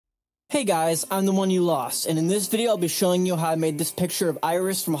Hey guys, I'm the one you lost, and in this video I'll be showing you how I made this picture of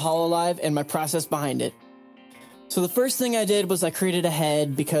Iris from HOLOLIVE and my process behind it. So the first thing I did was I created a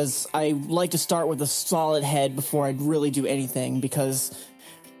head because I like to start with a solid head before I'd really do anything, because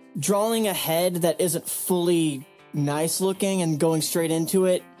drawing a head that isn't fully nice looking and going straight into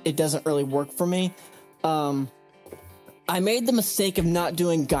it, it doesn't really work for me. I made the mistake of not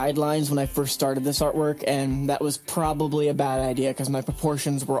doing guidelines when I first started this artwork, and that was probably a bad idea because my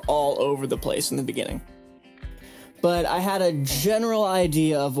proportions were all over the place in the beginning. But I had a general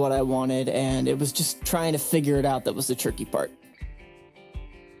idea of what I wanted, and it was just trying to figure it out that was the tricky part.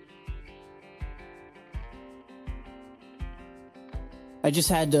 I just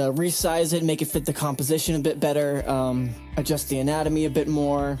had to resize it, make it fit the composition a bit better, adjust the anatomy a bit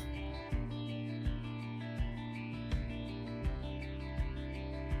more.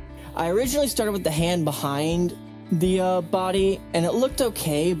 I originally started with the hand behind the body, and it looked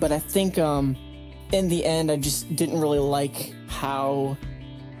okay, but I think in the end I just didn't really like how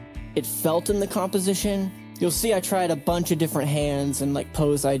it felt in the composition. You'll see I tried a bunch of different hands and like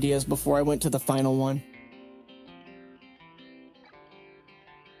pose ideas before I went to the final one.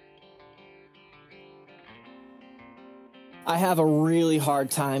 I have a really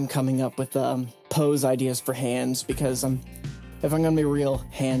hard time coming up with pose ideas for hands because if I'm gonna be real,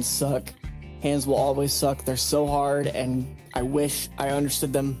 hands suck. Hands will always suck. They're so hard, and I wish I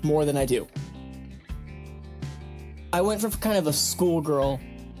understood them more than I do. I went for kind of a schoolgirl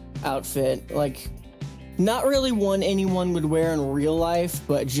outfit, like not really one anyone would wear in real life,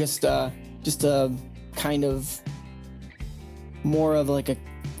 but just a kind of more of like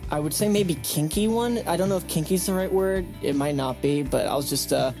I would say maybe kinky one. I don't know if kinky's the right word. It might not be, but I'll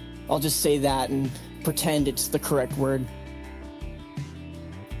just say that and pretend it's the correct word.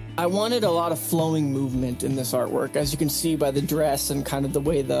 I wanted a lot of flowing movement in this artwork, as you can see by the dress and kind of the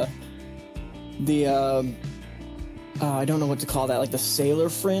way I don't know what to call that, like the sailor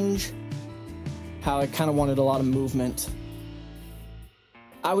fringe, how I kind of wanted a lot of movement.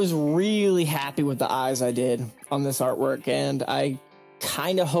 I was really happy with the eyes I did on this artwork, and I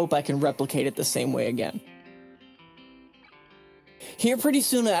kind of hope I can replicate it the same way again. Here pretty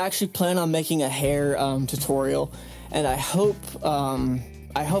soon I actually plan on making a hair tutorial, and I hope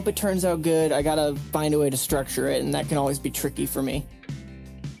it turns out good. I gotta find a way to structure it, and that can always be tricky for me.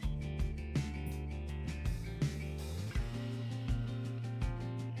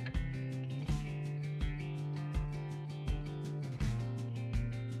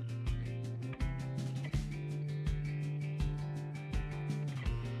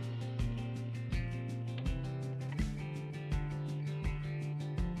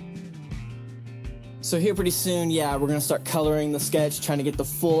 So here pretty soon, yeah, we're gonna start coloring the sketch, trying to get the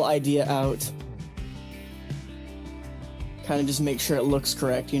full idea out. Kind of just make sure it looks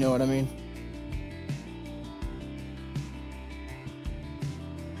correct, you know what I mean?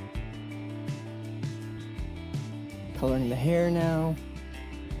 Coloring the hair now.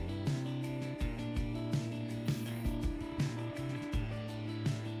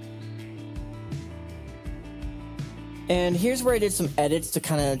 And here's where I did some edits to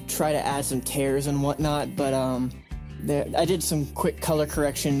kind of try to add some tears and whatnot, but I did some quick color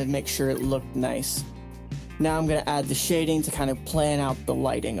correction to make sure it looked nice. Now I'm going to add the shading to kind of plan out the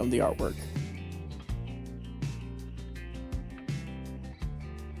lighting of the artwork.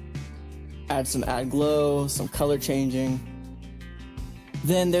 Add glow, some color changing.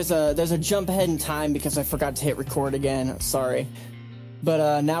 Then there's a jump ahead in time because I forgot to hit record again, sorry.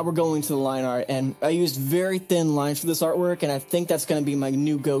 But now we're going to the line art, and I used very thin lines for this artwork, and I think that's going to be my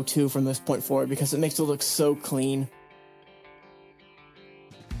new go-to from this point forward because it makes it look so clean.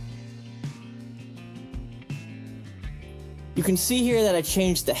 You can see here that I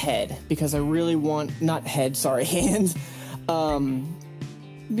changed the head because I really want, not head, sorry, hand.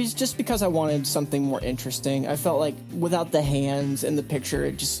 Just because I wanted something more interesting. I felt like without the hands in the picture,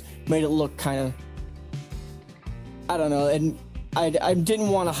 it just made it look kind of, I don't know, and I didn't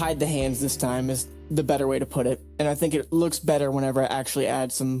want to hide the hands this time is the better way to put it, and I think it looks better whenever I actually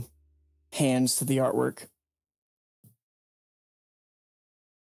add some hands to the artwork.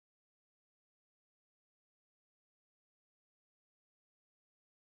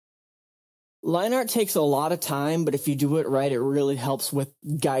 Line art takes a lot of time, but if you do it right, it really helps with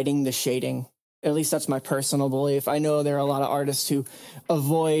guiding the shading. At least that's my personal belief. I know there are a lot of artists who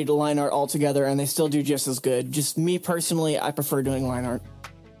avoid line art altogether and they still do just as good. Just me personally, I prefer doing line art.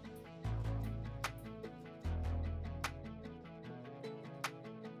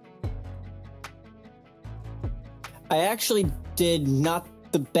 I actually did not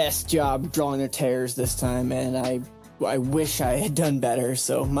the best job drawing their tears this time, and I wish I had done better,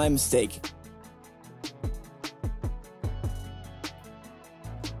 so my mistake.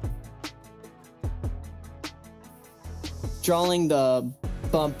 Drawing the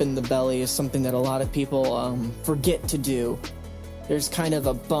bump in the belly is something that a lot of people forget to do. There's kind of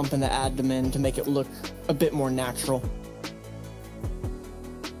a bump in the abdomen to make it look a bit more natural.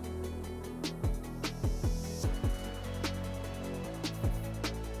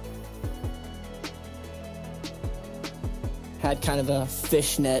 Had kind of a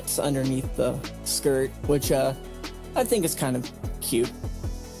fishnets underneath the skirt, which I think is kind of cute.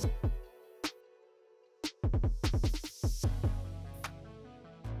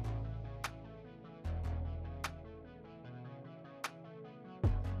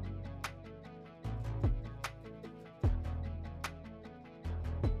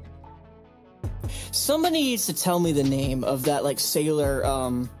 Somebody needs to tell me the name of that, like,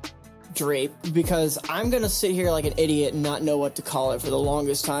 sailor, drape, because I'm gonna sit here like an idiot and not know what to call it for the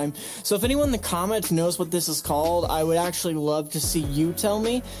longest time. So if anyone in the comments knows what this is called, I would actually love to see you tell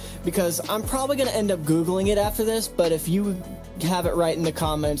me, because I'm probably gonna end up Googling it after this, but if you have it right in the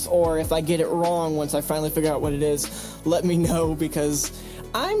comments, or if I get it wrong once I finally figure out what it is, let me know, because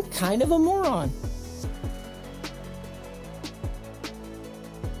I'm kind of a moron.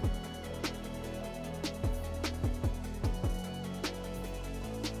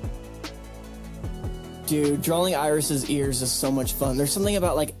 Dude, drawing Iris's ears is so much fun. There's something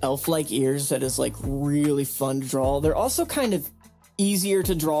about, like, elf-like ears that is, like, really fun to draw. They're also kind of easier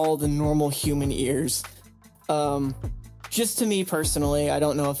to draw than normal human ears. Just to me personally, I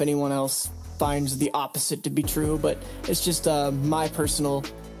don't know if anyone else finds the opposite to be true, but it's just my personal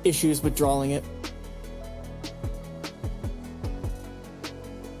issues with drawing it.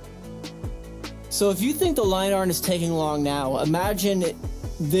 So if you think the line art is taking long now, imagine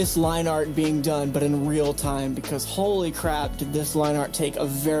this line art being done, but in real time, because holy crap, did this line art take a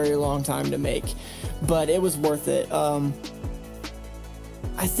very long time to make, but it was worth it. I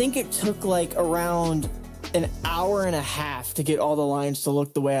think it took like around an hour and a half to get all the lines to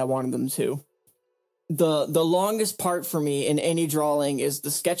look the way I wanted them to. The longest part for me in any drawing is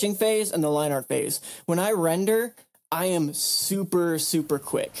the sketching phase and the line art phase. When I render, I am super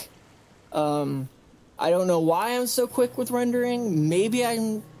quick. I don't know why I'm so quick with rendering. Maybe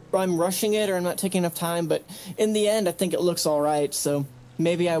I'm rushing it, or I'm not taking enough time, but in the end, I think it looks all right, so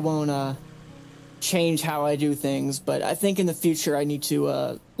maybe I won't change how I do things, but I think in the future I need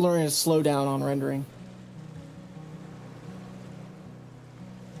to learn to slow down on rendering.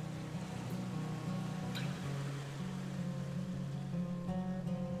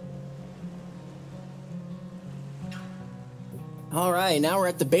 All right, now we're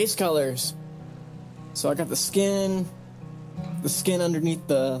at the base colors. So I got the skin underneath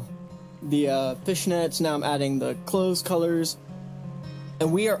the fishnets. Now I'm adding the clothes colors.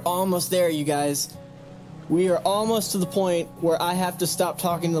 And we are almost there, you guys. We are almost to the point where I have to stop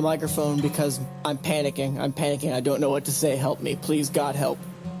talking to the microphone because I'm panicking. I don't know what to say. Help me. Please, God, help.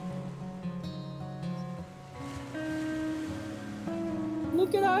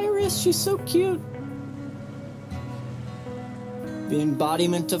 Look at Iris. She's so cute. The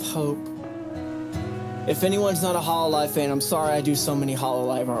embodiment of hope. If anyone's not a HOLOLIVE fan, I'm sorry I do so many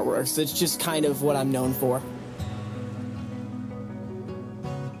HOLOLIVE artworks. It's just kind of what I'm known for.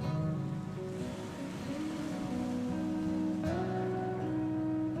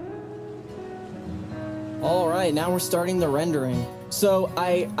 Alright, now we're starting the rendering. So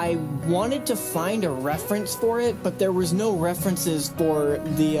I wanted to find a reference for it, but there was no references for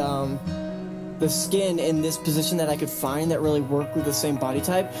the skin in this position that I could find that really worked with the same body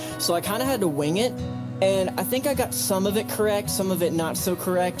type. So I kind of had to wing it. And I think I got some of it correct, some of it not so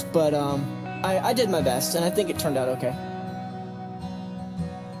correct, but I did my best, and I think it turned out okay.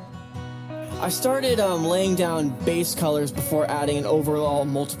 I started laying down base colors before adding an overall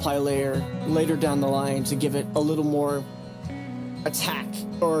multiply layer later down the line to give it a little more attack,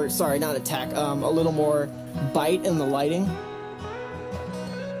 or sorry, not attack, a little more bite in the lighting.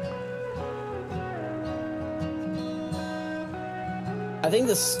 I think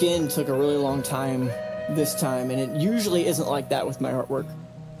the skin took a really long time this time, and it usually isn't like that with my artwork.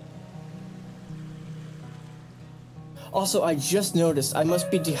 Also, I just noticed I must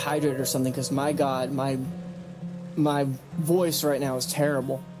be dehydrated or something, because my God, my voice right now is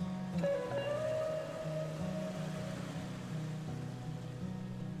terrible.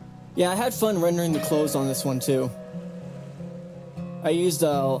 Yeah, I had fun rendering the clothes on this one too. I used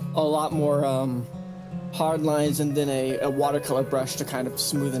a lot more hard lines and then a watercolor brush to kind of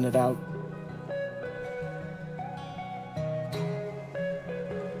smoothen it out.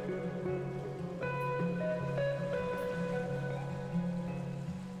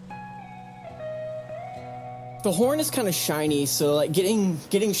 The horn is kind of shiny, so like getting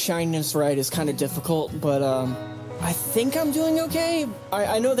shininess right is kind of difficult, but I think I'm doing okay.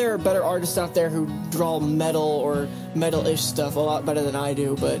 I know there are better artists out there who draw metal or metal-ish stuff a lot better than I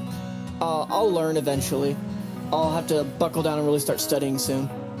do, but I'll learn eventually. I'll have to buckle down and really start studying soon.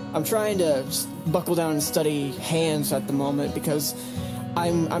 I'm trying to buckle down and study hands at the moment because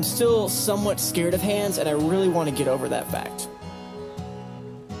I'm still somewhat scared of hands, and I really want to get over that fact.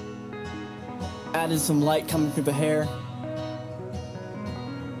 Added some light coming through the hair.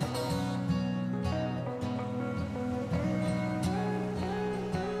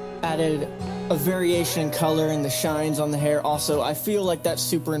 Added a variation in color and the shines on the hair. Also, I feel like that's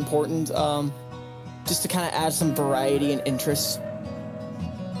super important, just to kind of add some variety and interest.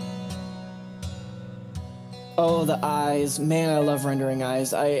 Oh, the eyes. Man, I love rendering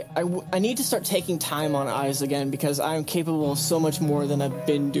eyes. I need to start taking time on eyes again because I'm capable of so much more than I've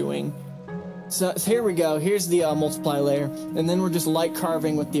been doing. So here we go. Here's the multiply layer, and then we're just light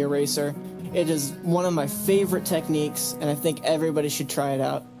carving with the eraser. It is one of my favorite techniques, and I think everybody should try it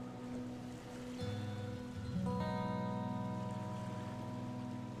out.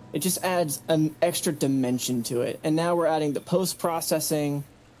 It just adds an extra dimension to it. And now we're adding the post-processing.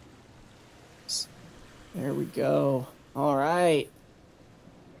 There we go. All right.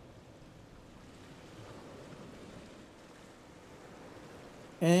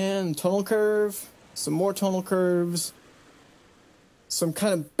 And tonal curve, some more tonal curves, some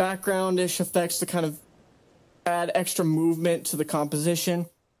kind of background-ish effects to kind of add extra movement to the composition.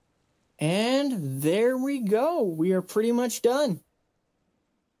 And there we go. We are pretty much done.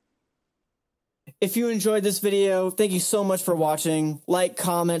 If you enjoyed this video, thank you so much for watching. Like,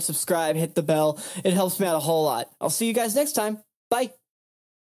 comment, subscribe, hit the bell. It helps me out a whole lot. I'll see you guys next time. Bye.